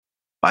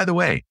By the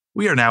way,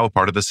 we are now a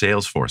part of the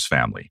Salesforce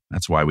family.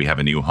 That's why we have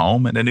a new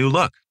home and a new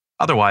look.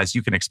 Otherwise,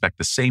 you can expect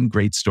the same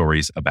great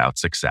stories about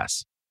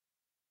success.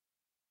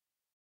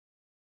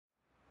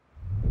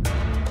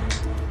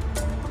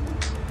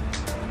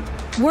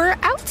 We're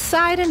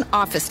outside an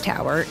office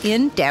tower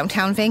in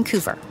downtown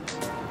Vancouver.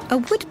 A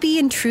would-be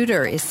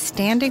intruder is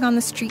standing on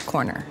the street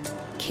corner,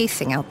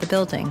 casing out the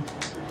building.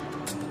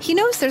 He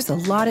knows there's a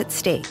lot at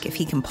stake if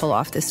he can pull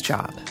off this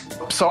job.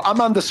 So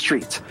I'm on the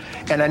street,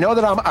 and I know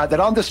that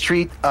on the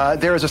street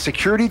there is a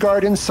security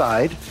guard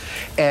inside,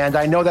 and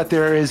I know that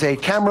there is a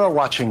camera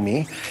watching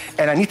me,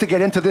 and I need to get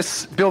into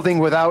this building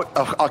without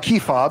a key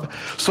fob.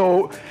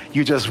 So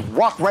you just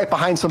walk right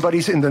behind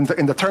somebody's in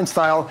the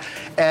turnstile,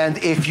 and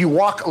if you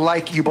walk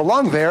like you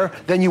belong there,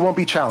 then you won't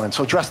be challenged.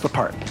 So dress the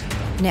part.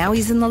 Now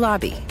he's in the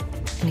lobby,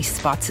 and he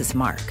spots his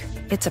mark.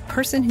 It's a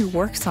person who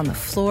works on the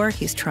floor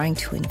he's trying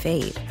to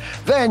invade.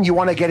 Then you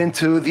want to get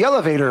into the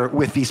elevator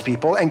with these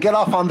people and get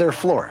off on their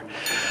floor.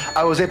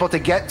 I was able to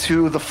get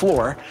to the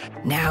floor.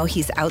 Now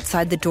he's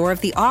outside the door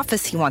of the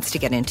office he wants to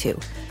get into.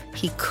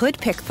 He could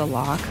pick the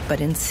lock, but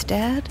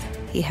instead,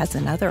 he has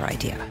another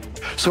idea.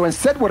 So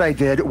instead what I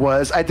did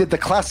was I did the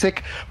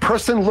classic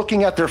person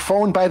looking at their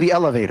phone by the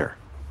elevator.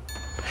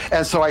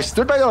 And so I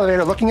stood by the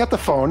elevator looking at the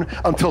phone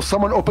until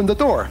someone opened the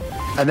door,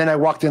 and then I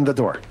walked in the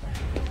door.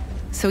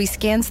 So he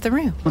scans the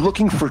room,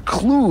 looking for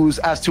clues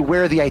as to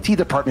where the IT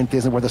department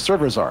is and where the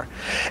servers are.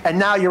 And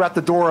now you're at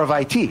the door of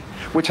IT,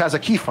 which has a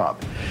key fob.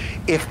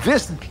 If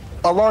this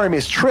alarm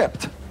is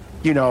tripped,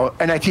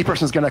 an IT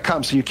person's going to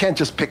come, so you can't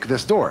just pick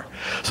this door.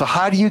 So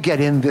how do you get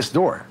in this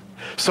door?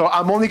 So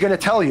I'm only going to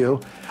tell you,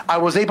 I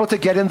was able to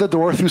get in the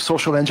door through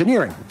social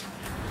engineering.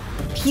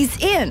 He's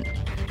in.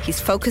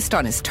 He's focused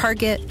on his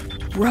target.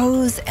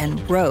 Rows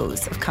and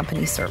rows of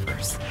company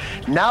servers.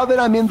 Now that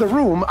I'm in the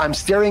room, I'm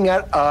staring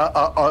at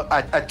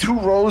 2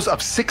 rows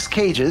of 6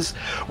 cages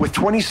with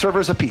 20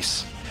 servers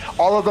apiece.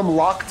 All of them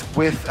locked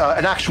with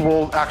an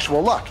actual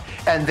lock.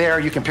 And there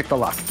you can pick the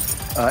lock.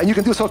 And you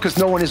can do so because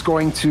no one is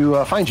going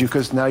to find you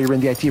because now you're in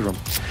the IT room.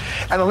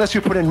 And unless you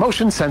put in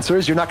motion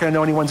sensors, you're not going to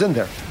know anyone's in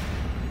there.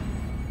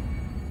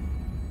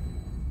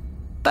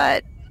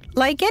 But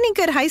like any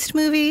good heist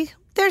movie,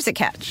 there's a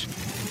catch.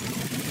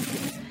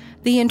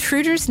 The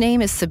intruder's name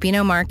is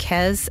Sabino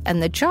Marquez,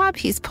 and the job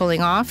he's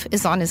pulling off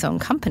is on his own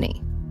company.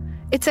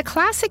 It's a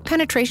classic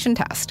penetration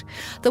test,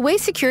 the way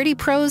security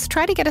pros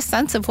try to get a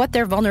sense of what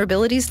their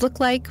vulnerabilities look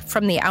like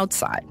from the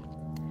outside.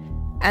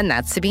 And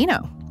that's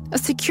Sabino, a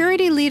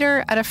security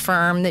leader at a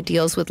firm that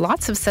deals with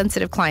lots of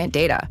sensitive client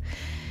data.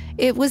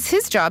 It was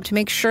his job to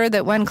make sure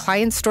that when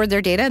clients stored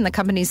their data in the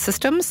company's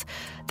systems,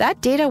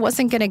 that data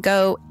wasn't going to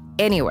go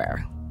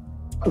anywhere.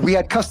 We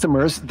had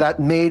customers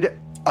that made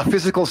a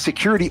physical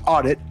security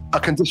audit a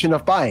condition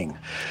of buying.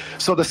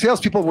 So the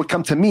salespeople would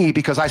come to me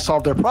because I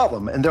solved their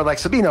problem. And they're like,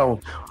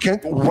 Sabino,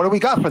 what do we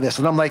got for this?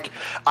 And I'm like,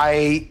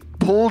 I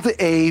pulled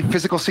a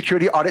physical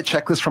security audit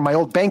checklist from my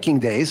old banking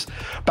days,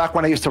 back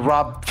when I used to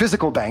rob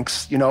physical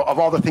banks, of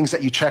all the things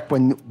that you check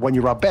when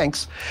you rob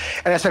banks.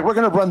 And I said, we're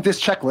going to run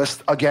this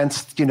checklist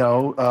against,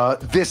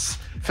 this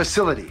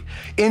facility,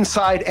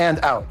 inside and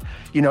out.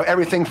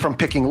 Everything from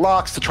picking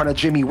locks to trying to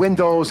jimmy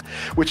windows,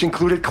 which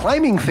included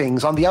climbing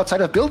things on the outside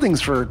of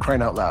buildings, for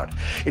crying out loud,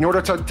 in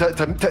order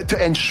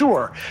to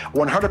ensure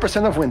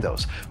 100% of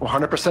windows,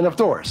 100% of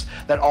doors,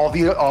 that all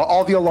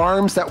the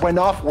alarms that went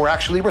off were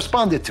actually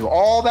responded to.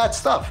 All that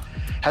stuff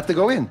had to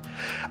go in.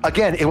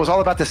 Again, it was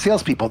all about the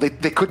salespeople. They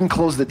couldn't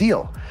close the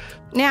deal.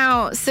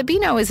 Now,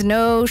 Sabino is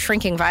no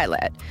shrinking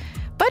violet,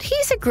 but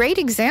he's a great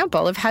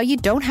example of how you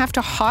don't have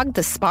to hog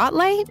the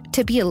spotlight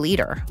to be a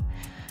leader.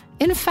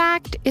 In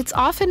fact, it's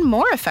often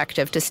more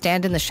effective to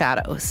stand in the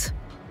shadows,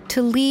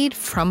 to lead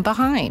from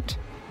behind.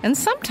 And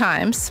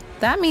sometimes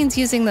that means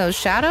using those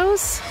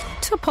shadows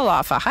to pull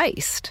off a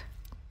heist.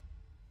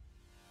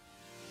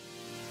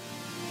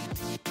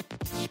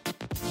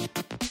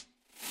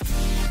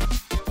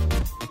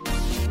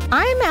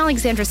 I'm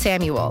Alexandra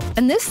Samuel,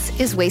 and this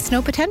is Waste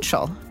No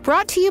Potential,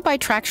 brought to you by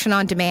Traction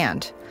On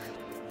Demand.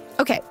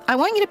 Okay, I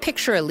want you to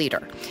picture a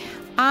leader.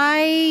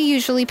 I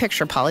usually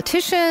picture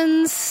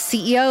politicians,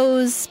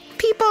 CEOs,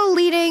 people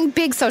leading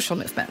big social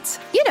movements.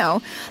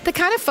 The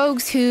kind of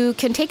folks who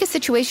can take a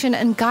situation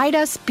and guide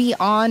us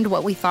beyond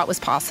what we thought was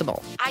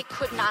possible. I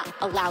could not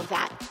allow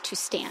that to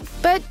stand.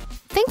 But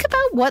think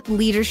about what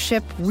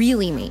leadership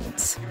really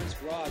means.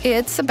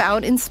 It's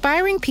about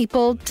inspiring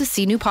people to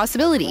see new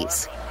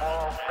possibilities,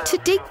 to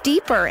dig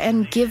deeper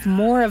and give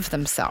more of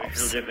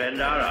themselves,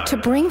 to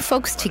bring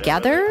folks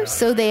together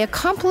so they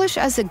accomplish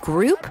as a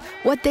group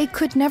what they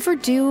could never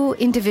do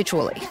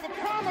individually.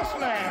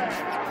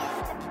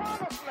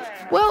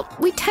 Well,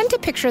 we tend to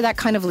picture that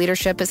kind of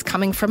leadership as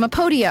coming from a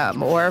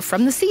podium or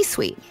from the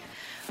C-suite.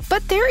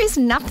 But there is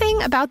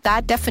nothing about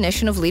that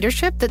definition of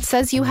leadership that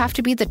says you have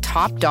to be the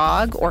top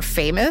dog or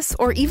famous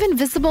or even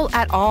visible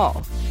at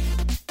all.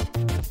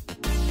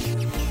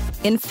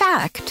 In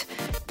fact,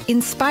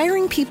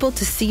 inspiring people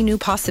to see new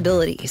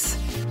possibilities,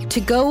 to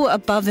go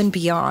above and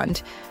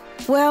beyond,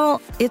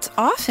 well, it's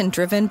often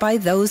driven by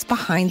those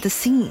behind the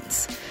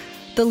scenes.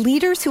 The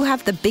leaders who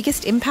have the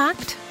biggest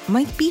impact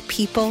might be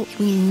people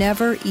we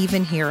never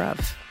even hear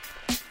of.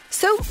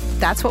 So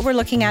that's what we're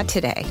looking at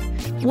today.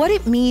 What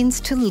it means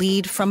to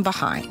lead from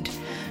behind,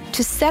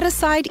 to set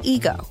aside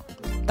ego,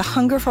 the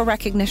hunger for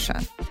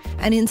recognition,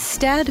 and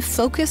instead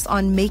focus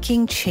on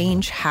making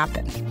change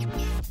happen.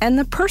 And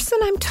the person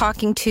I'm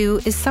talking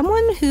to is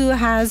someone who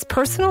has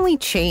personally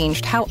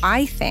changed how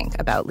I think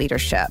about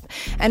leadership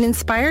and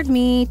inspired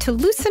me to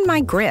loosen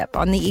my grip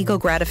on the ego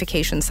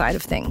gratification side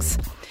of things.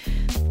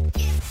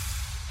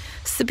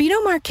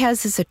 Sabino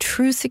Marquez is a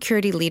true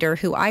security leader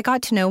who I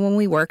got to know when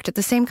we worked at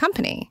the same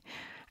company.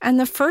 And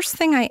the first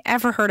thing I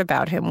ever heard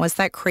about him was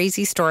that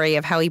crazy story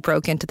of how he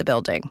broke into the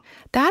building.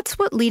 That's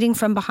what leading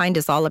from behind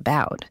is all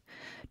about.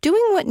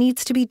 Doing what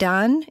needs to be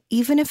done,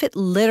 even if it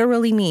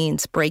literally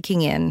means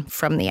breaking in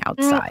from the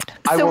outside.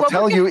 I will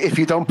tell you if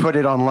you don't put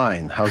it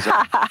online. How's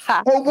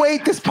that? Oh,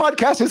 wait, this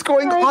podcast is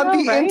going on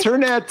the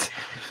internet.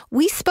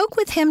 We spoke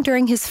with him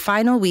during his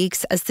final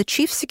weeks as the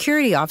chief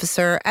security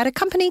officer at a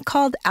company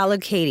called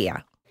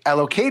Allocadia.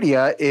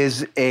 Allocadia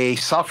is a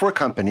software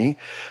company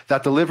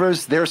that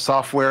delivers their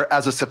software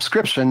as a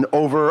subscription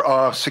over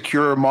a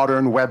secure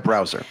modern web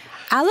browser.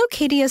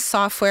 Allocadia's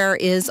software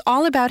is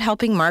all about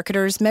helping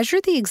marketers measure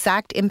the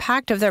exact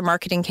impact of their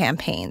marketing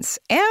campaigns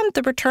and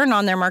the return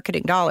on their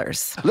marketing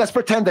dollars. Let's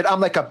pretend that I'm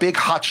like a big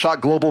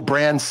hotshot global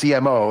brand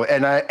CMO,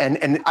 and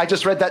I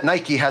just read that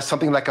Nike has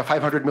something like a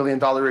 $500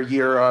 million a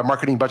year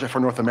marketing budget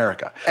for North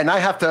America. And I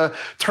have to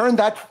turn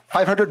that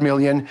 $500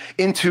 million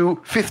into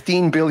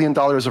 $15 billion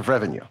of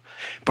revenue.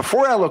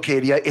 Before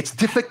Allocadia, it's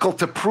difficult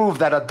to prove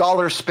that a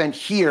dollar spent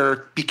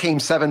here became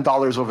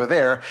 $7 over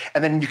there,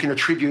 and then you can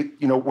attribute,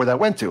 where that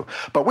went to.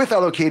 But with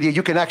Allocadia,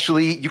 you can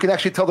actually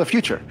tell the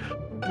future.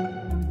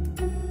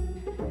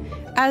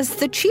 As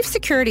the chief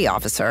security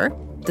officer,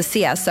 the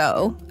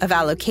CSO of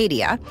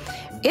Allocadia,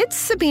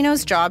 it's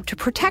Sabino's job to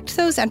protect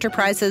those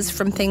enterprises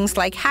from things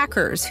like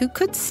hackers who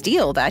could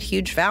steal that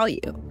huge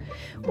value.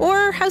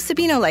 Or how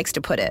Sabino likes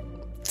to put it,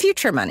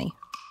 future money.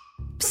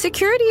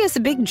 Security is a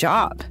big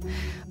job.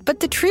 But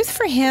the truth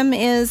for him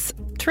is,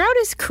 throughout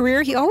his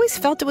career, he always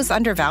felt it was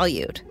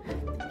undervalued.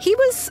 He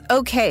was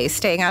okay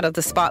staying out of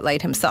the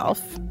spotlight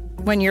himself.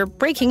 When you're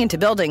breaking into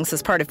buildings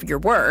as part of your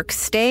work,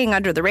 staying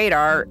under the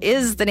radar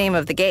is the name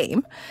of the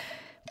game.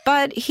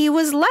 But he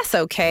was less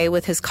okay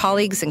with his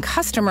colleagues and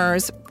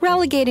customers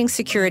relegating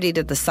security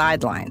to the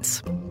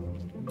sidelines.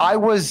 I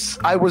was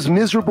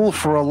miserable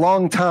for a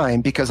long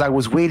time because I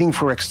was waiting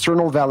for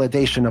external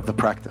validation of the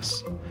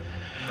practice.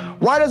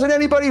 Why doesn't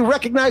anybody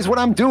recognize what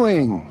I'm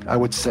doing? I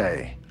would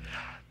say.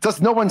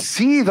 Does no one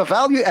see the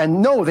value?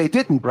 And no, they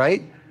didn't,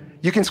 right?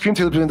 You can scream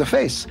to them in the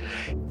face.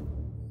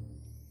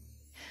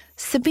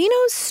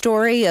 Sabino's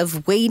story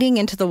of wading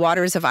into the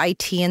waters of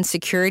IT and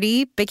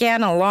security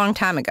began a long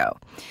time ago.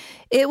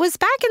 It was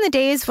back in the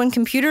days when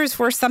computers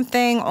were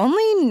something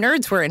only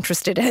nerds were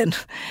interested in.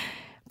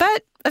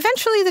 But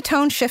eventually the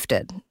tone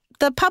shifted.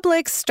 The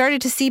public started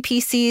to see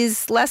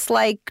PCs less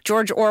like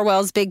George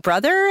Orwell's Big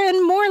Brother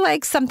and more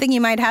like something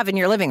you might have in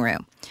your living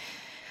room.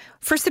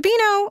 For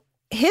Sabino,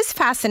 his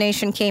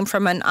fascination came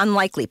from an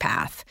unlikely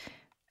path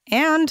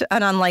and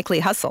an unlikely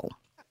hustle.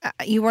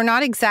 You were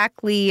not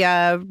exactly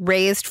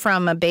raised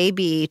from a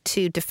baby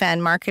to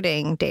defend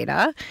marketing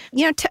data.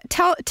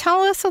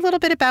 Tell us a little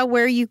bit about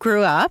where you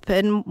grew up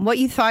and what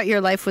you thought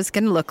your life was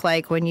going to look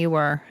like when you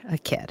were a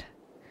kid.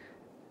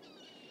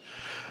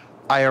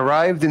 I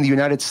arrived in the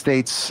United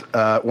States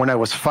when I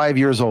was 5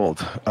 years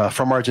old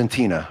from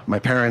Argentina. My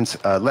parents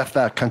left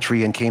that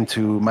country and came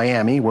to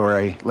Miami, where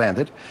I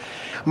landed.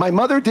 My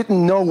mother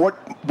didn't know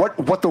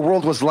what the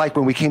world was like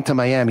when we came to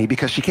Miami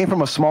because she came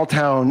from a small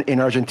town in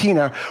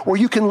Argentina where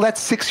you can let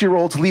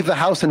 6-year-olds leave the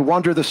house and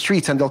wander the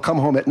streets and they'll come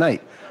home at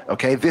night.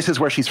 Okay, this is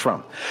where she's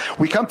from.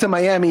 We come to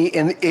Miami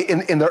in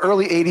the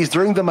early 80s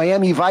during the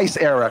Miami Vice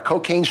era,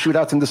 cocaine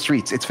shootouts in the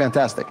streets. It's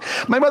fantastic.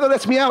 My mother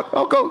lets me out.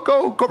 Oh,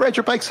 go ride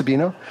your bike,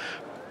 Sabino.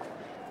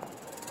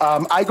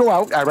 I go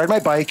out, I ride my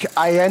bike,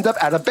 I end up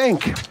at a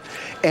bank.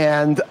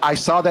 And I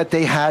saw that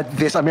they had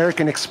this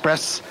American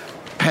Express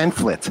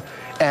pamphlet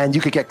and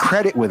you could get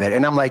credit with it.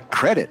 And I'm like,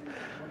 credit?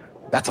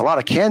 That's a lot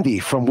of candy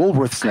from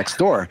Woolworths next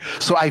door.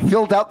 So I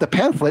filled out the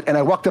pamphlet and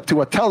I walked up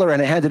to a teller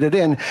and I handed it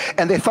in.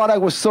 And they thought I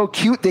was so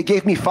cute, they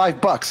gave me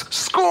 $5.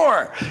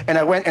 Score! And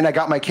I went and I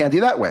got my candy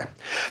that way.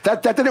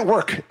 That didn't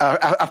work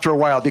after a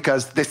while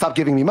because they stopped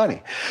giving me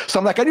money. So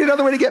I'm like, I need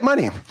another way to get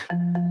money.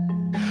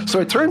 So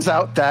it turns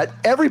out that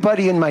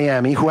everybody in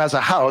Miami who has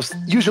a house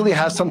usually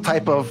has some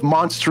type of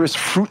monstrous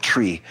fruit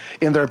tree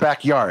in their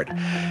backyard.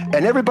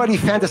 And everybody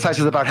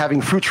fantasizes about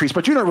having fruit trees,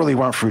 but you don't really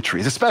want fruit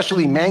trees,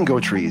 especially mango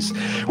trees,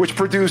 which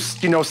produce,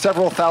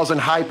 several thousand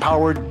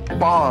high-powered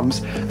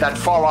bombs that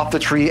fall off the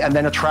tree and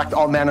then attract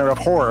all manner of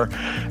horror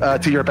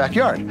to your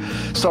backyard.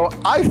 So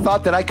I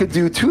thought that I could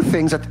do two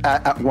things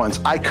at once.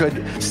 I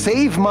could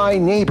save my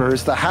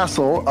neighbors the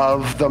hassle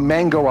of the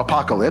mango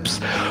apocalypse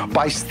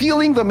by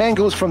stealing the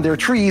mangoes from their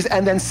trees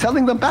and then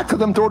selling them back to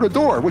them door to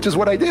door, which is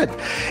what I did.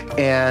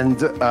 And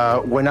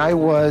when I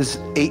was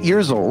 8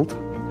 years old,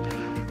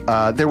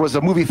 There was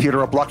a movie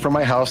theater a block from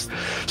my house.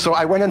 So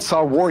I went and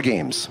saw War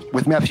Games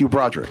with Matthew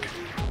Broderick.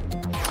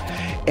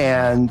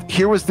 And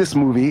here was this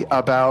movie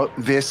about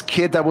this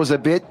kid that was a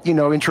bit,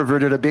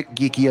 introverted, a bit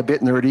geeky, a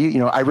bit nerdy,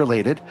 I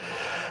related,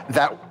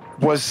 that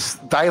was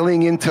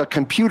dialing into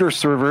computer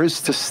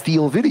servers to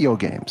steal video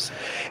games.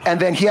 And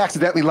then he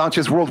accidentally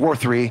launches World War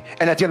III,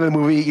 and at the end of the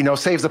movie,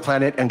 saves the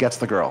planet and gets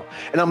the girl.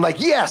 And I'm like,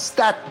 yes,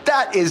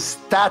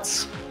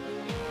 that's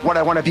what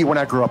I want to be when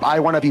I grow up. I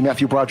want to be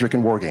Matthew Broderick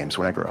in War Games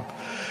when I grow up.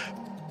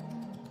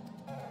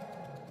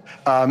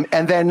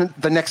 And then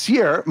the next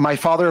year, my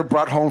father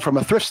brought home from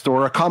a thrift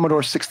store a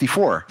Commodore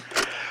 64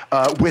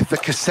 with the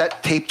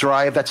cassette tape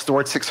drive that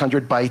stored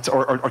 600 bytes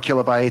or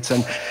kilobytes.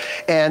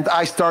 And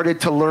I started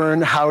to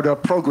learn how to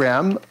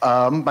program.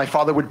 My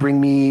father would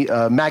bring me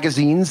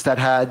magazines that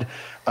had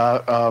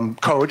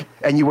code,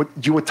 and you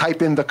would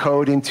type in the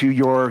code into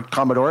your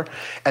Commodore,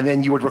 and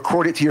then you would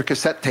record it to your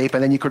cassette tape,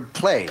 and then you could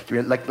play,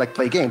 like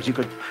play games. You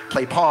could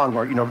play Pong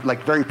or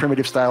like very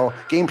primitive style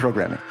game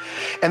programming.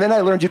 And then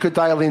I learned you could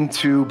dial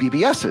into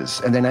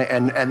BBSs, and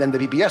then the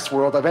BBS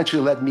world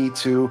eventually led me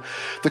to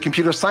the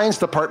computer science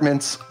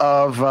departments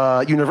of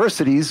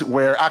universities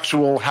where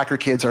actual hacker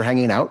kids are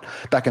hanging out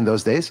back in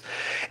those days.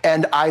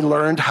 And I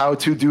learned how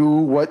to do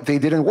what they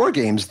did in War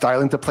Games,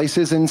 dial into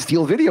places and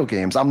steal video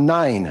games. I'm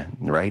 9,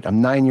 right?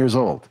 I'm 9 years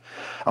old.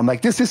 I'm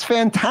like, this is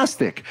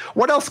fantastic.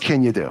 What else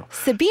can you do?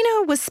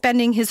 Sabino was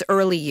spending his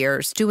early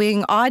years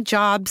doing odd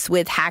jobs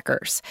with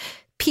hackers,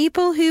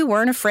 people who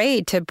weren't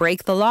afraid to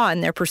break the law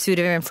in their pursuit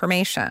of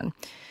information,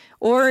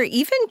 or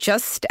even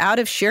just out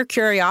of sheer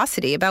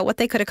curiosity about what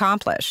they could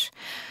accomplish.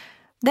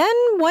 Then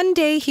one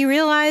day he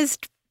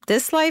realized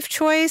this life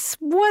choice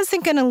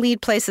wasn't going to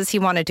lead places he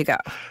wanted to go.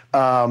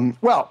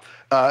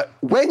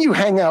 When you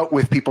hang out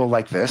with people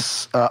like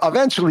this,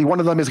 eventually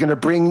one of them is going to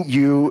bring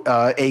you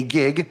a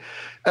gig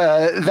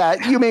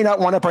that you may not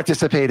want to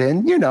participate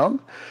in,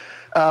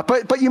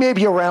 but you may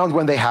be around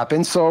when they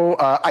happen. So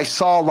I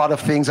saw a lot of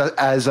things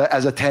as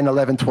a 10,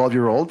 11,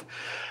 12-year-old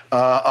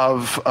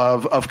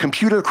of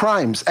computer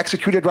crimes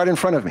executed right in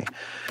front of me.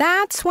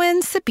 That's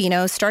when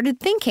Sabino started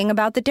thinking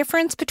about the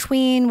difference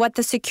between what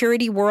the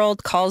security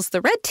world calls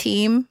the red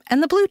team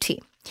and the blue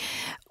team.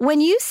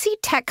 When you see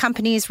tech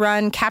companies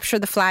run capture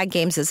the flag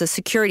games as a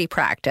security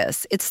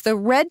practice, it's the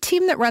red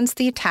team that runs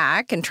the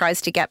attack and tries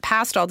to get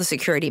past all the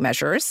security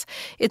measures.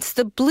 It's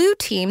the blue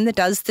team that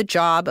does the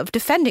job of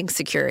defending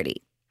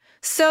security.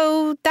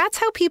 So that's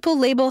how people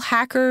label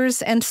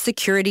hackers and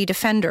security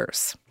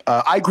defenders.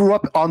 I grew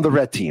up on the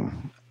red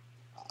team.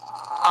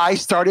 I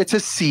started to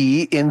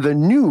see in the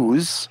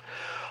news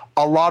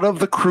a lot of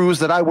the crews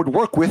that I would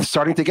work with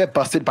starting to get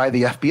busted by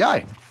the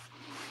FBI.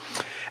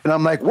 And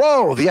I'm like,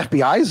 whoa, the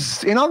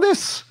FBI's in on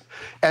this?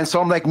 And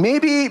so I'm like,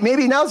 maybe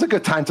now's a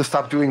good time to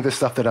stop doing this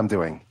stuff that I'm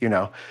doing,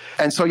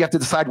 And so you have to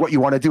decide what you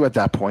want to do at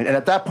that point. And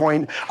at that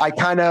point, I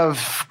kind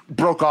of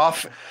broke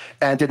off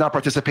and did not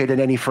participate in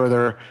any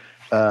further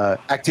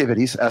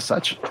activities as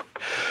such.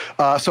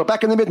 So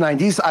back in the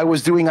mid-90s, I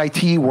was doing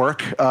IT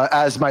work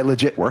as my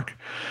legit work.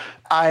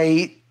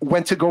 I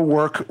went to go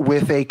work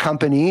with a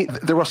company.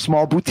 They were a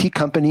small boutique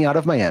company out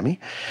of Miami.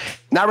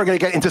 Now we're going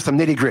to get into some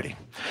nitty-gritty.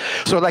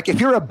 So like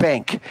if you're a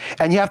bank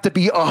and you have to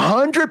be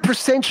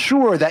 100%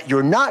 sure that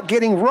you're not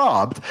getting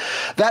robbed,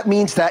 that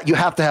means that you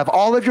have to have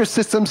all of your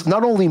systems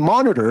not only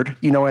monitored,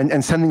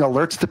 and sending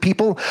alerts to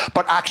people,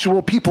 but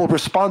actual people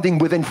responding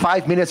within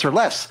 5 minutes or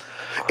less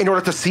in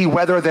order to see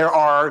whether there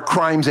are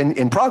crimes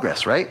in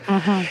progress, right?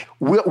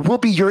 Mm-hmm. We'll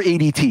be your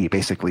ADT,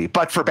 basically,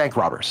 but for bank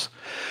robbers.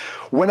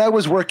 When I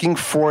was working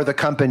for the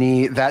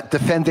company that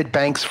defended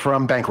banks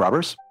from bank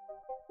robbers,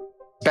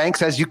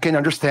 banks, as you can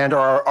understand,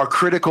 are a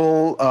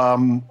critical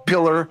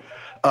pillar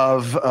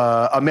of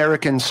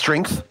American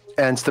strength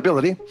and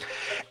stability.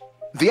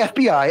 The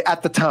FBI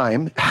at the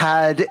time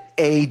had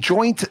a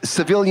joint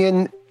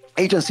civilian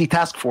agency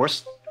task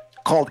force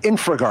called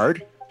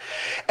InfraGard.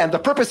 And the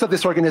purpose of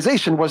this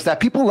organization was that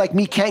people like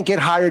me can't get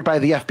hired by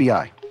the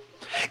FBI.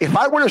 If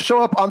I were to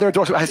show up on their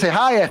doorstep, I say,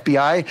 hi,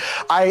 FBI,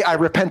 I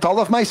repent all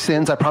of my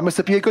sins, I promise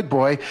to be a good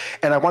boy,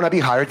 and I want to be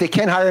hired. They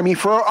can't hire me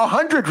for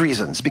 100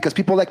 reasons because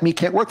people like me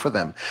can't work for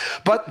them.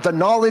 But the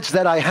knowledge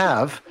that I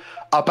have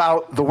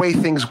about the way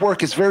things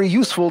work is very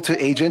useful to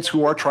agents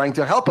who are trying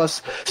to help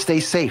us stay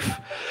safe.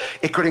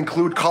 It could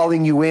include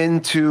calling you in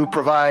to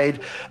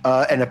provide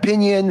an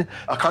opinion,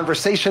 a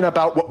conversation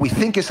about what we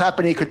think is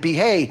happening. It could be,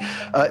 hey,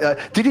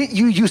 didn't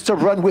you used to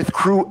run with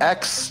Crew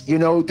X? Do you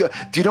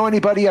know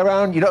anybody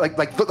around?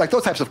 Like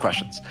those types of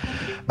questions.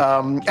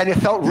 And it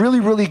felt really,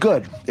 really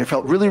good. It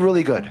felt really,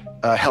 really good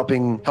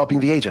helping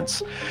the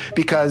agents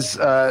because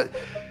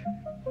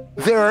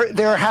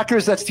there are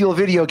hackers that steal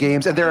video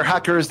games, and there are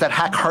hackers that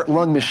hack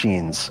heart-lung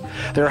machines.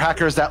 There are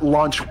hackers that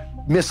launch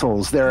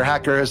missiles. There are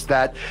hackers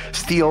that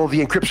steal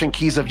the encryption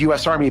keys of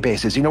U.S. Army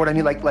bases. You know what I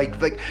mean? Like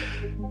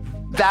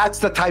that's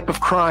the type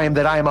of crime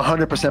that I am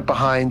 100%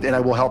 behind, and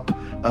I will help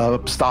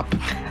stop.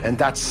 And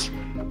that's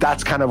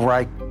kind of where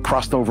I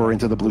crossed over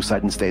into the blue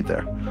side and stayed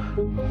there.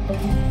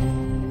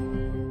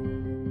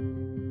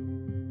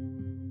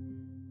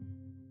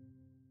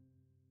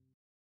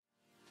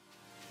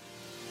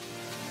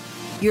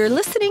 You're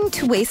listening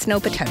to Waste No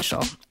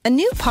Potential, a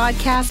new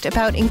podcast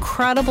about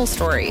incredible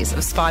stories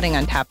of spotting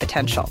untapped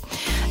potential.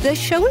 The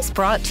show is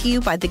brought to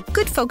you by the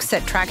good folks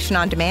at Traction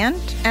On Demand,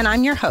 and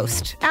I'm your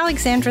host,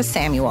 Alexandra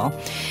Samuel.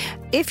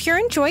 If you're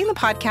enjoying the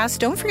podcast,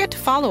 don't forget to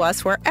follow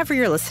us wherever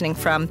you're listening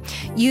from.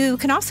 You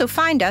can also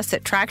find us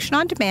at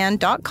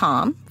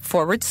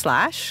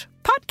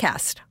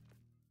tractionondemand.com/podcast.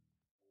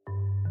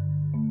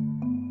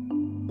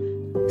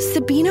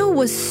 Sabino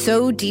was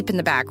so deep in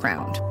the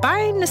background,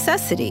 by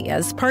necessity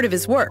as part of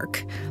his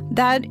work,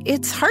 that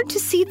it's hard to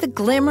see the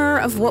glimmer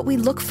of what we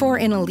look for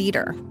in a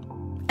leader.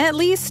 At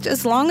least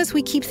as long as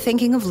we keep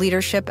thinking of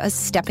leadership as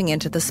stepping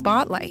into the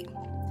spotlight.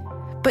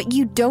 But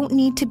you don't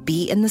need to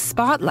be in the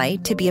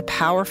spotlight to be a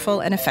powerful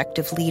and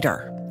effective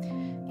leader.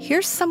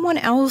 Here's someone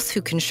else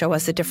who can show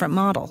us a different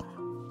model.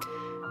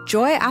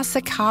 Joy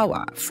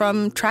Asakawa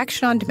from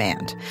Traction On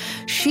Demand.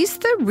 She's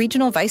the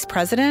Regional Vice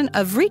President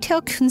of Retail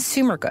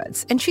Consumer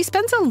Goods, and she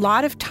spends a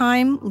lot of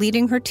time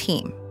leading her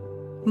team.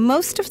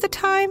 Most of the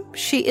time,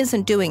 she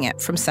isn't doing it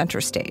from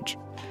center stage.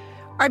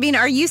 I mean,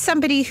 are you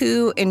somebody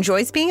who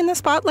enjoys being in the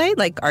spotlight?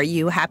 Like, are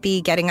you happy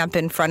getting up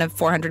in front of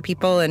 400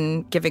 people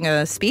and giving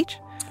a speech?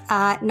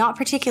 Not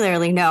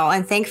particularly, no.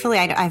 And thankfully,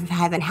 I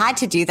haven't had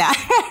to do that.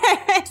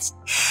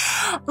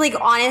 Like,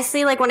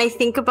 honestly, like when I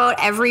think about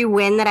every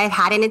win that I've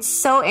had, and it's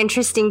so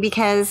interesting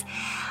because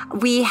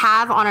we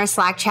have on our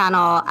Slack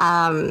channel,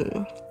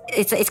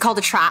 it's called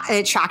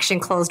a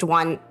Traction Closed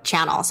Won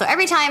channel. So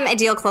every time a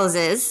deal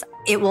closes,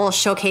 it will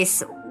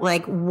showcase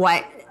like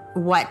what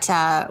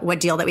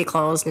deal that we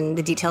closed and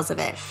the details of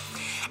it.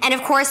 And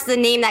of course, the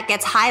name that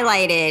gets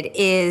highlighted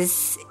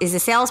is a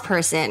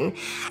salesperson.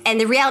 And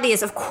the reality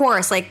is, of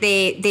course, like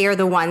they are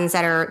the ones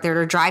that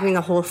are driving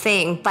the whole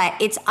thing. But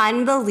it's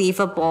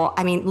unbelievable.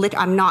 I mean,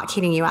 I'm not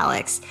kidding you,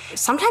 Alex.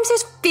 Sometimes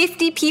there's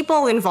 50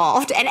 people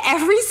involved, and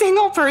every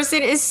single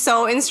person is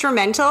so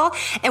instrumental.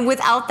 And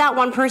without that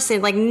one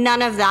person, like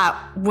none of that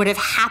would have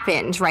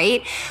happened,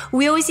 right?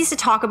 We always used to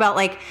talk about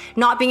like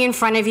not being in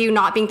front of you,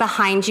 not being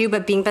behind you,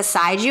 but being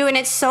beside you. And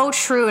it's so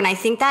true. And I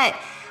think that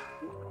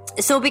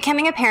so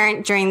becoming a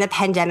parent during the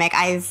pandemic,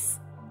 I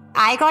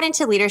got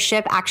into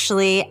leadership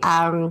actually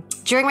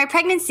during my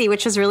pregnancy,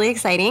 which was really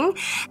exciting.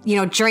 You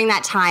know, during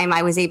that time,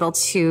 I was able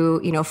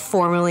to,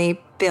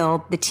 formally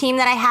build the team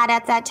that I had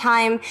at that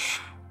time.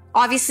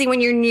 Obviously, when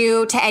you're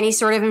new to any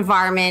sort of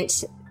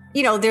environment,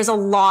 there's a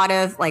lot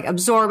of like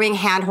absorbing,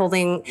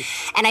 hand-holding.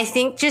 And I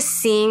think just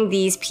seeing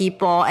these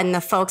people and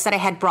the folks that I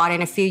had brought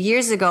in a few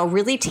years ago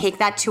really take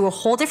that to a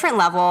whole different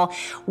level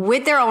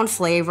with their own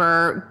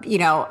flavor,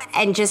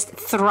 and just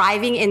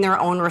thriving in their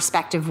own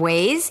respective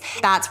ways.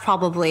 That's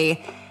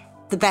probably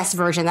the best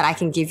version that I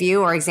can give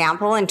you or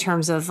example in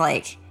terms of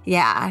like,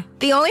 yeah.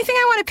 The only thing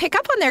I want to pick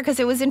up on there, because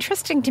it was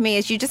interesting to me,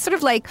 is you just sort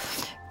of like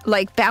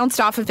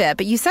bounced off of it,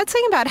 but you said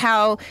something about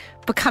how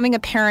becoming a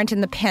parent in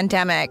the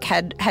pandemic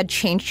had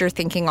changed your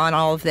thinking on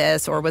all of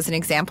this, or was an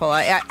example.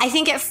 I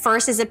think at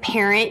first as a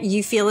parent,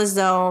 you feel as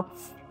though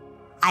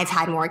I've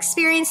had more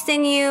experience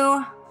than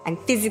you. I'm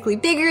physically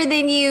bigger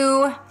than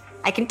you.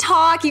 I can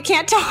talk. You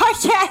can't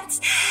talk yet.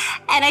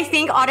 And I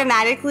think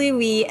automatically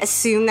we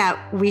assume that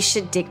we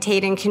should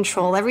dictate and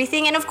control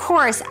everything. And of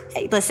course,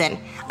 listen,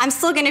 I'm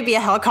still going to be a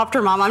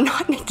helicopter mom. I'm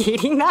not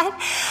negating that.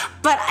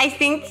 But I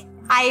think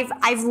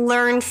I've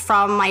learned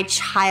from my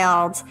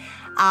child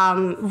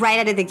right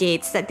out of the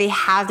gates that they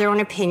have their own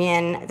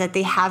opinion, that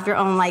they have their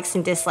own likes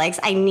and dislikes.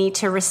 I need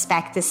to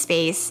respect the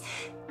space.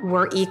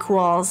 We're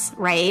equals,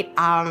 right?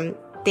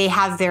 They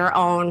have their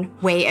own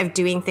way of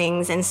doing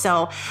things. And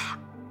so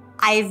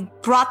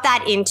I've brought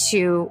that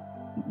into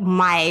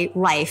my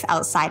life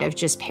outside of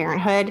just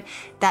parenthood,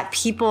 that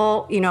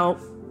people,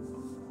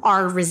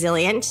 are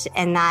resilient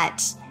and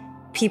that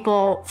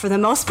people, for the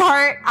most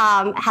part,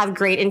 have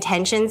great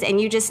intentions,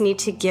 and you just need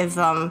to give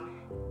them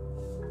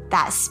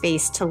that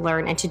space to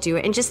learn and to do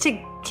it, and just to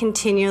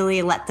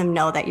continually let them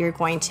know that you're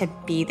going to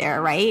be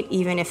there, right?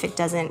 Even if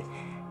the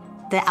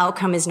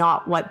outcome is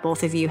not what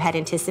both of you had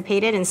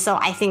anticipated. And so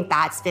I think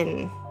that's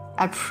been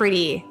a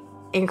pretty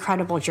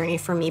incredible journey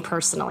for me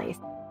personally.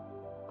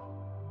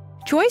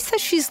 Joy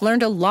says she's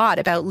learned a lot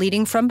about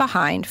leading from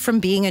behind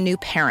from being a new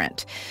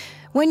parent.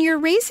 When you're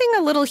raising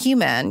a little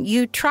human,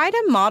 you try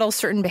to model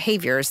certain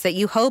behaviors that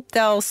you hope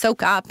they'll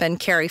soak up and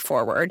carry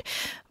forward,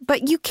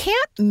 but you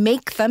can't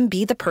make them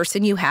be the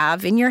person you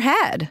have in your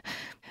head.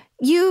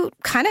 You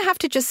kind of have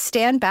to just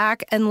stand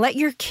back and let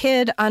your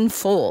kid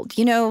unfold,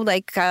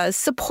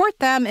 support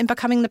them in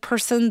becoming the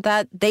person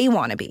that they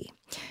want to be.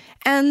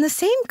 And the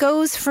same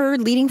goes for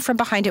leading from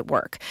behind at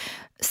work.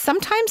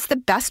 Sometimes the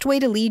best way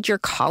to lead your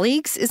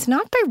colleagues is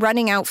not by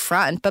running out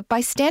front, but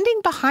by standing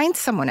behind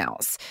someone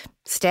else,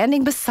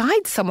 standing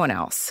beside someone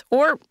else,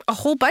 or a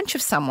whole bunch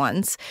of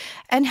someone's,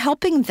 and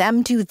helping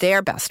them do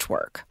their best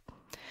work.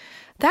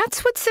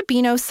 That's what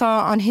Sabino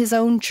saw on his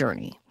own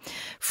journey.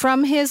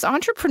 From his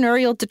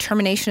entrepreneurial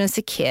determination as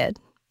a kid,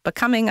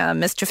 becoming a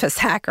mischievous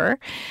hacker,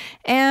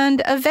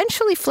 and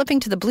eventually flipping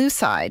to the blue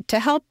side to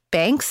help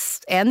banks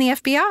and the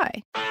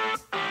FBI.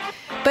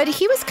 But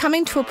he was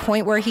coming to a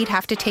point where he'd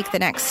have to take the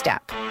next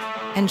step.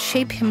 and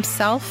shape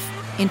himself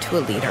into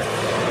a leader.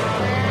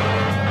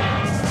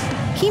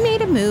 He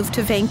made a move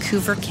to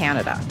Vancouver,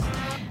 Canada.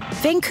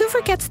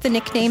 Vancouver gets the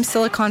nickname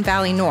Silicon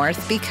Valley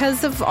North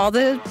because of all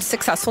the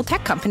successful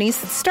tech companies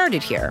that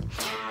started here.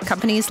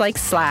 Companies like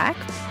Slack,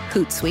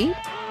 Hootsuite,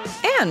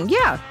 and,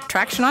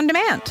 Traction on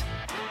Demand.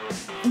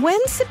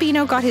 When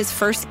Sabino got his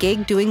first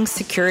gig doing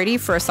security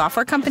for a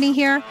software company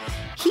here,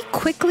 he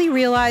quickly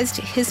realized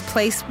his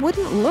place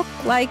wouldn't look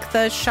like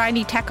the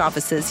shiny tech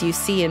offices you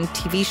see in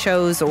TV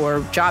shows or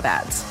job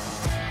ads.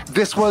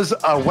 This was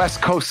a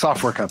West Coast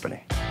software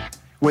company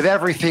with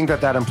everything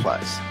that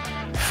implies.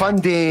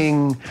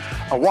 Funding,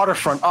 a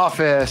waterfront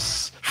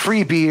office,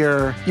 free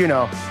beer,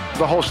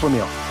 the whole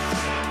schlemiel.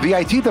 The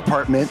IT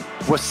department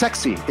was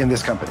sexy in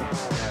this company,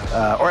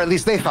 or at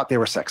least they thought they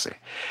were sexy.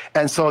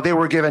 And so they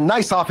were given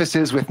nice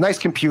offices with nice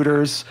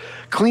computers,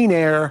 clean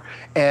air,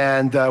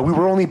 and we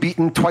were only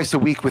beaten twice a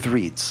week with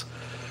reads.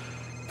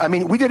 I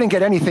mean, we didn't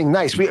get anything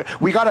nice.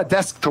 We got a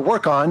desk to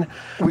work on,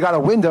 we got a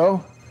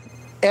window,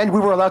 and we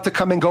were allowed to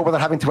come and go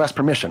without having to ask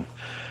permission.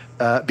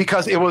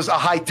 Because it was a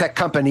high-tech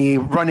company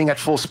running at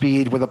full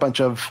speed with a bunch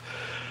of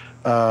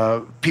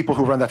people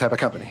who run that type of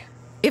company.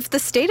 If the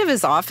state of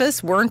his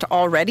office weren't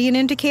already an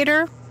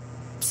indicator,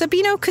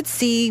 Sabino could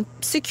see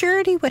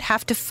security would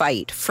have to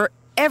fight for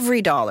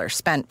every dollar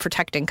spent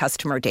protecting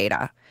customer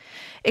data.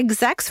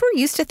 Execs were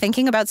used to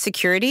thinking about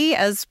security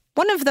as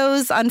one of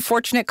those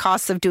unfortunate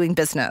costs of doing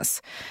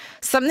business,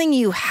 something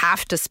you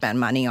have to spend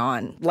money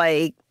on,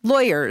 like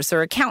lawyers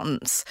or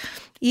accountants,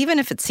 even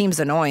if it seems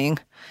annoying.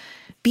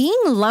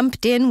 Being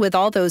lumped in with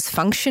all those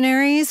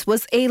functionaries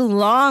was a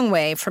long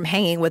way from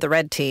hanging with a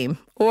red team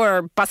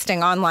or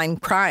busting online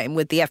crime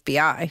with the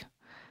FBI.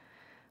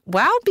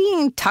 While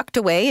being tucked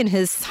away in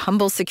his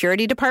humble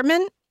security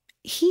department,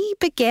 he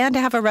began to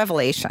have a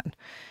revelation.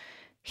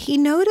 He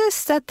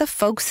noticed that the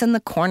folks in the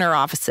corner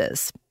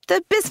offices,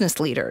 the business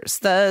leaders,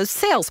 the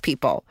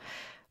salespeople,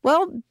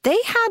 well, they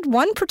had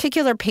one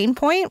particular pain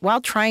point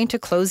while trying to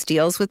close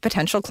deals with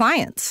potential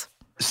clients.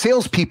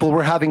 Salespeople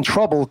were having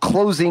trouble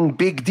closing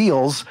big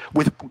deals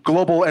with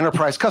global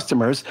enterprise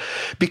customers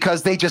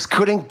because they just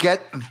couldn't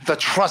get the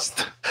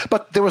trust.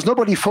 But there was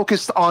nobody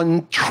focused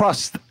on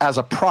trust as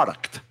a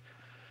product.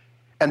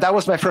 And that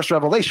was my first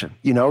revelation.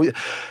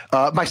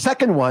 My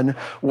second one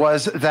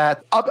was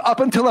that up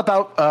until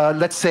about,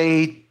 let's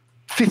say,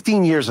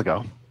 15 years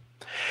ago,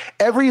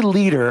 every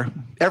leader,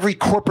 every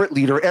corporate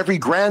leader, every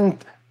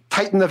grand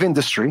titan of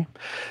industry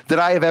that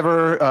I have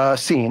ever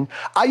seen,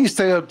 I used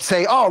to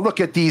say, oh, look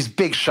at these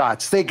big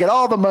shots. They get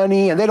all the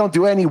money and they don't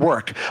do any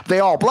work. They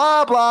all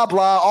blah, blah,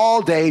 blah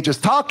all day,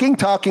 just talking,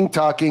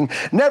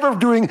 never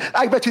doing,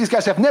 I bet you these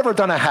guys have never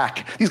done a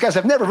hack. These guys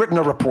have never written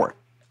a report.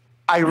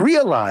 I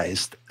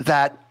realized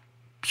that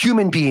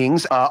human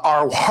beings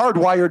are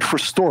hardwired for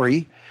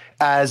story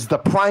as the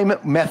prime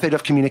method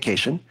of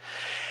communication.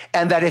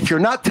 And that if you're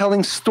not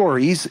telling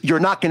stories, you're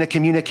not going to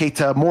communicate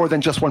to more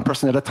than just one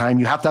person at a time.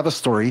 You have to have a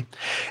story.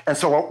 And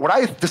so what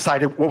I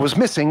decided what was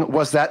missing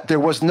was that there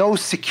was no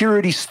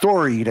security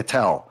story to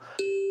tell.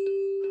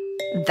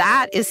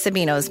 That is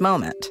Sabino's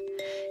moment.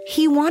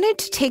 He wanted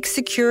to take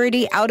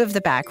security out of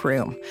the back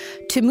room,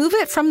 to move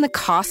it from the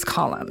cost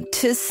column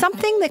to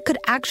something that could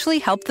actually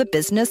help the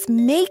business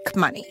make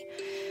money,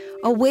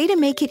 a way to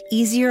make it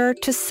easier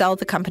to sell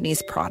the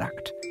company's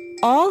product.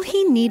 All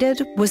he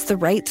needed was the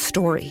right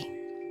story.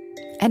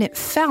 And it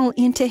fell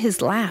into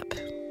his lap.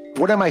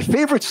 One of my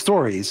favorite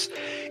stories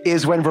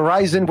is when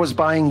Verizon was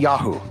buying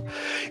Yahoo.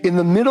 In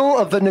the middle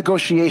of the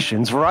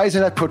negotiations,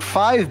 Verizon had put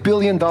 $5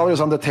 billion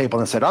on the table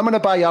and said, I'm going to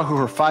buy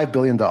Yahoo for $5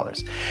 billion.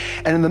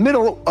 And in the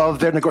middle of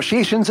their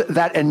negotiations,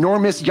 that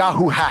enormous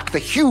Yahoo hack, the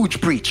huge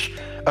breach,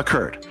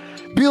 occurred.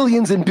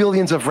 Billions and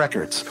billions of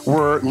records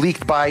were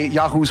leaked by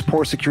Yahoo's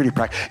poor security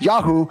practice.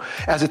 Yahoo,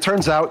 as it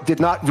turns out,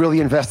 did not really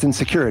invest in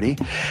security,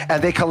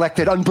 and they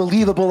collected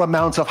unbelievable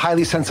amounts of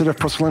highly sensitive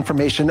personal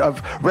information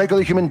of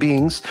regular human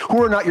beings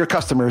who are not your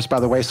customers,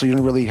 by the way, so you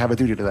don't really have a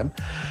duty to them.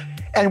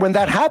 And when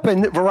that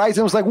happened,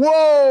 Verizon was like,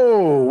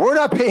 whoa, we're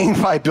not paying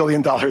 $5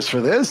 billion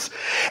for this.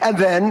 And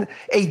then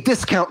a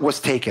discount was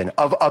taken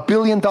of $1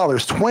 billion,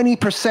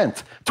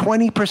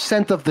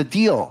 20% of the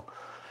deal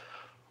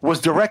was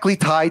directly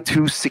tied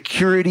to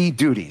security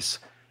duties.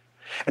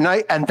 And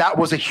that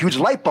was a huge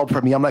light bulb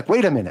for me. I'm like,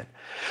 wait a minute.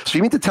 So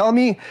you mean to tell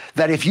me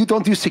that if you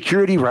don't do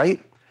security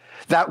right,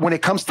 that when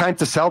it comes time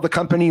to sell the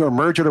company or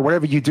merge it or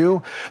whatever you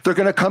do, they're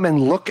going to come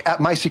and look at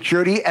my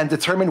security and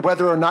determine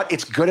whether or not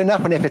it's good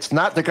enough. And if it's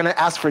not, they're going to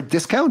ask for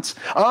discounts?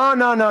 Oh,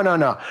 no.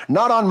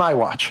 Not on my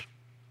watch.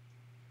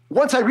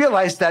 Once I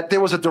realized that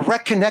there was a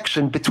direct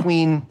connection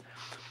between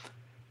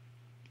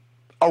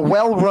a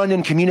well-run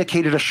and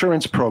communicated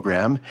assurance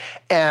program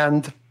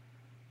and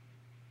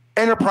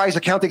enterprise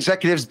account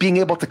executives being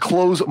able to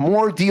close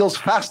more deals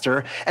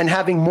faster and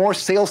having more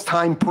sales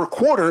time per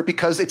quarter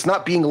because it's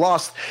not being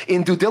lost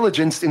in due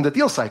diligence in the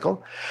deal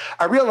cycle,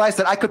 I realized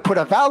that I could put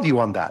a value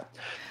on that.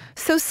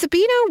 So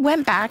Sabino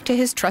went back to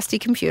his trusty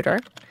computer.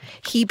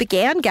 He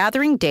began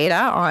gathering data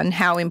on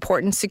how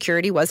important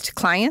security was to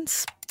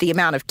clients, the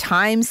amount of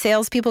time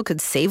salespeople could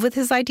save with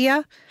his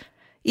idea.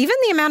 even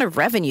the amount of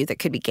revenue that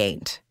could be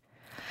gained.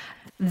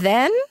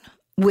 Then,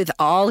 with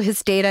all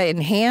his data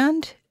in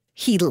hand,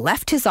 he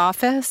left his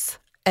office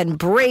and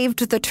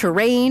braved the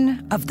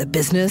terrain of the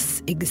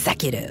business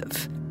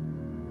executive.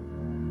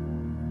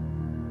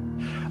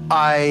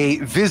 I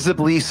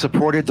visibly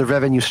supported the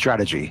revenue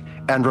strategy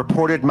and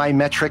reported my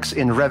metrics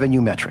in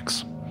revenue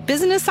metrics.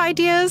 Business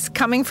ideas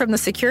coming from the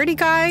security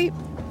guy,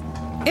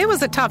 it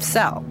was a tough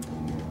sell.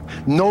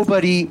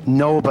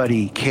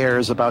 Nobody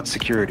cares about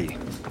security.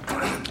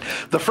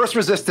 The first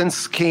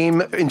resistance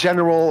came in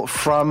general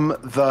from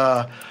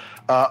the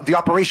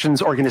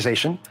operations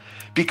organization,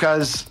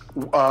 because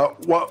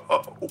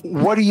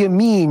what do you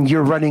mean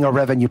you're running a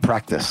revenue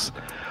practice?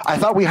 I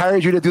thought we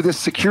hired you to do this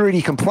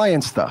security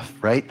compliance stuff,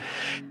 right?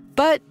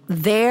 But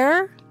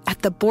there,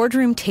 at the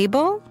boardroom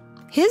table,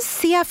 his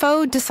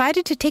CFO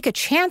decided to take a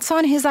chance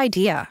on his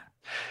idea.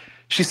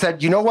 She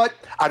said, you know what?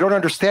 I don't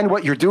understand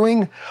what you're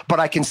doing, but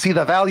I can see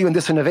the value in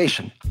this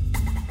innovation.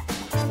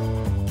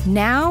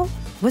 Now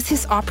was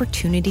his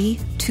opportunity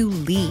to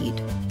lead.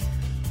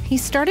 He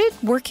started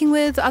working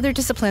with other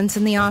disciplines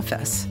in the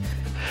office.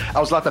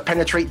 I was allowed to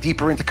penetrate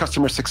deeper into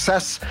customer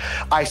success.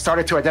 I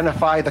started to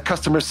identify the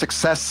customer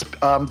success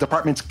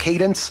department's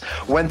cadence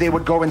when they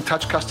would go and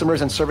touch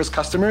customers and service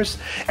customers.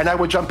 And I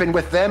would jump in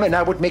with them, and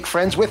I would make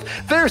friends with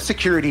their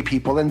security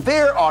people and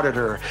their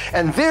auditor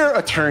and their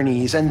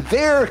attorneys and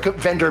their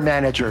vendor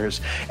managers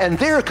and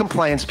their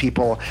compliance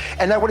people.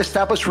 And I would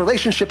establish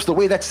relationships the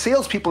way that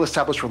salespeople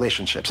establish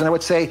relationships. And I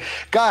would say,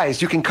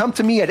 guys, you can come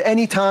to me at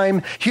any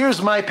time. Here's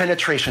my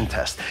penetration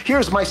test.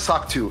 Here's my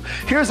SOC 2.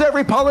 Here's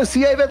every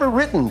policy I've ever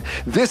written.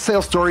 This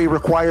sales story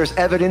requires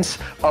evidence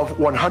of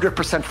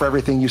 100% for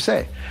everything you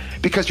say,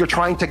 because you're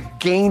trying to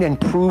gain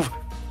and prove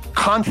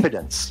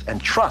confidence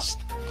and trust.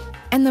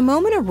 And the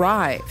moment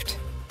arrived.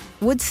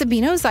 Would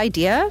Sabino's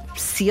idea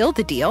seal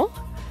the deal?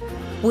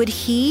 Would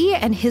he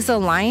and his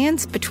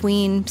alliance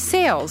between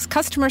sales,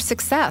 customer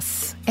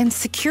success, and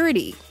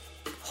security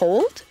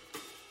hold?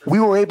 We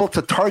were able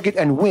to target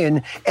and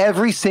win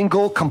every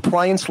single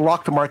compliance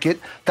locked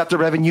market that the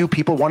revenue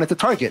people wanted to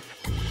target.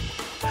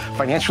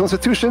 Financial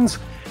institutions,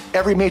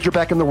 every major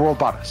bank in the world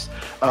bought us.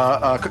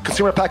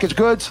 Consumer packaged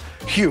goods,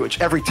 huge.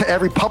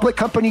 Every public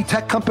company,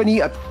 tech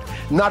company,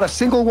 not a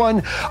single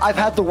one. I've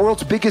had the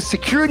world's biggest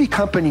security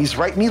companies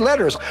write me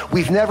letters.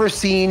 We've never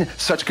seen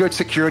such good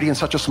security in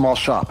such a small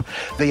shop.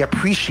 They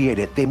appreciate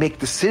it. They make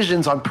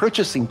decisions on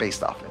purchasing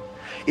based off it.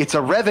 It's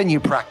a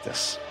revenue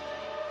practice.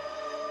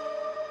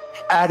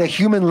 At a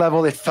human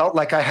level, it felt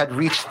like I had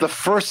reached the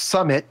first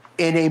summit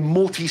in a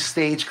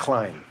multi-stage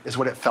climb, is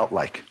what it felt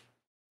like.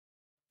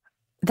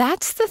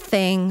 That's the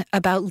thing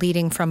about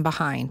leading from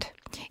behind.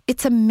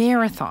 It's a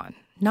marathon,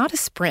 not a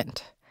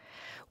sprint.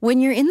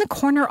 When you're in the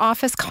corner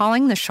office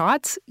calling the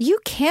shots, you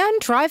can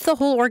drive the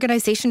whole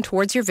organization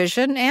towards your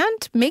vision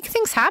and make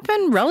things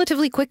happen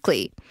relatively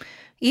quickly,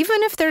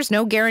 even if there's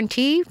no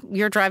guarantee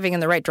you're driving in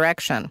the right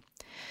direction.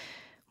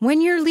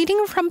 When you're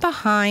leading from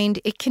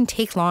behind, it can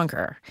take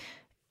longer.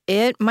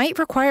 It might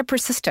require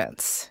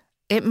persistence.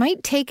 It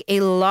might take a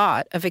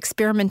lot of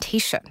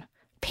experimentation,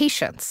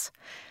 patience,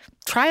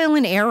 trial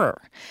and error,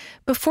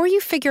 before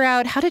you figure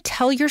out how to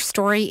tell your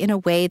story in a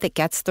way that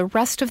gets the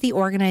rest of the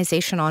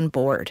organization on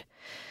board.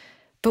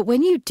 But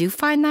when you do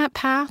find that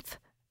path,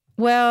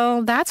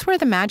 well, that's where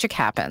the magic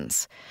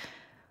happens.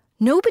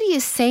 Nobody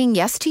is saying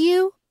yes to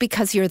you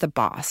because you're the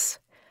boss.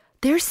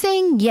 They're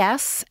saying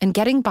yes and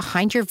getting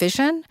behind your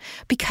vision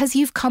because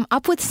you've come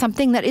up with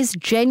something that is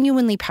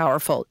genuinely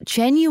powerful,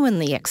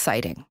 genuinely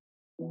exciting.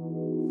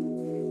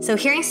 So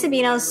hearing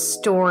Sabino's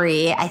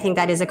story, I think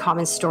that is a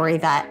common story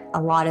that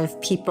a lot of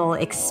people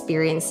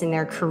experience in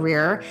their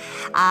career.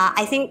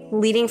 I think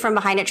leading from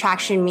behind at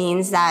Traction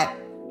means that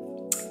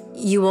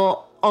you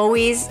will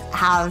always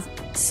have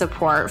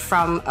support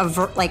from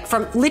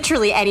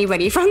literally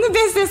anybody from the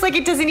business. Like,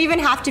 it doesn't even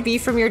have to be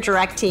from your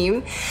direct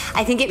team.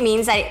 I think it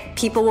means that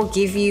people will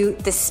give you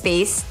the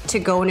space to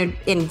go and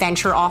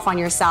venture off on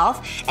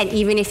yourself. And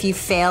even if you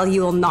fail,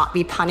 you will not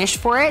be punished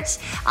for it.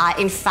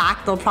 In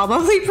fact, they'll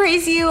probably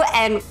praise you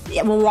and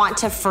will want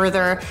to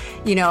further,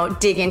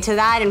 dig into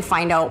that and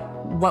find out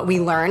what we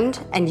learned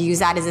and use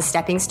that as a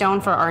stepping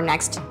stone for our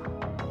next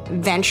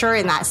venture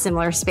in that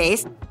similar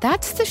space.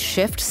 That's the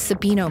shift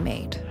Sabino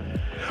made.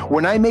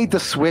 When I made the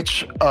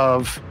switch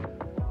of,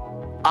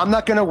 I'm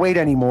not going to wait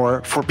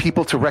anymore for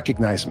people to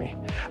recognize me.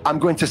 I'm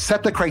going to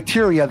set the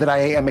criteria that I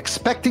am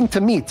expecting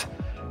to meet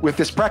with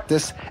this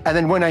practice. And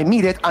then when I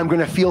meet it, I'm going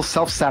to feel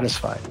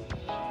self-satisfied.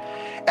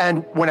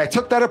 And when I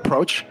took that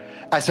approach,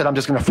 I said, I'm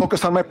just going to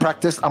focus on my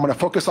practice. I'm going to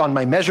focus on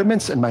my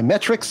measurements and my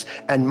metrics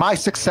and my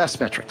success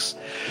metrics.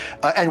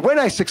 And when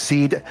I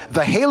succeed,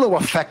 the halo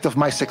effect of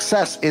my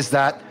success is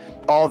that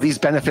all these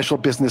beneficial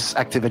business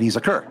activities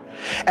occur.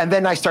 And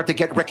then I start to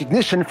get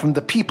recognition from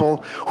the people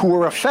who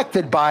were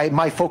affected by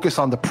my focus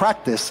on the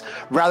practice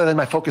rather than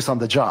my focus on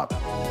the job.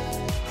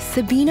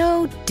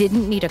 Sabino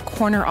didn't need a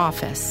corner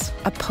office,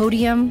 a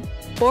podium,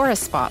 or a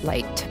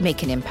spotlight to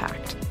make an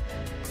impact.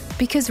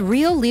 Because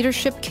real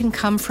leadership can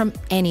come from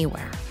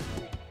anywhere,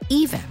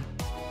 even,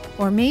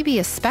 or maybe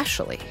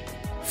especially,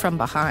 from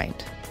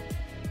behind.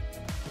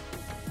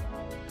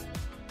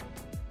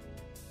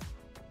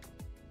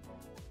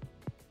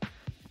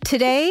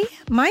 Today,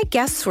 my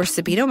guests were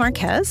Sabino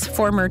Marquez,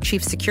 former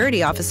Chief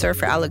Security Officer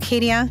for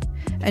Allocadia,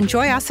 and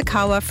Joy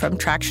Asakawa from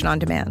Traction On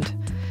Demand.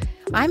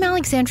 I'm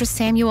Alexandra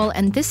Samuel,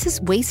 and this is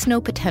Waste No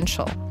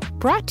Potential,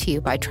 brought to you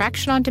by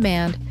Traction On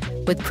Demand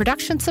with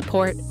production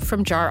support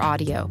from Jar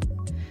Audio.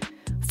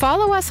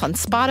 Follow us on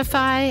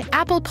Spotify,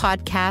 Apple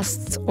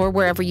Podcasts, or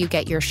wherever you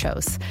get your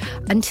shows.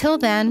 Until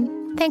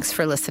then, thanks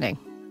for listening.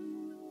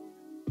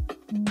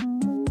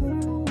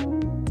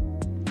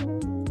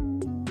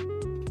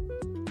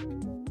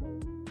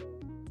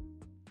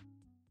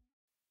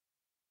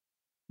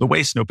 The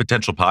Waste No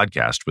Potential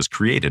podcast was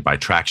created by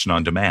Traction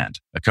On Demand,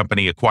 a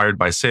company acquired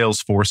by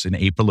Salesforce in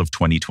April of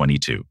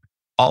 2022.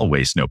 All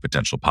Waste No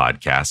Potential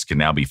podcasts can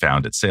now be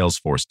found at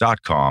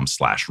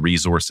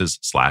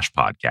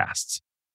salesforce.com/resources/podcasts.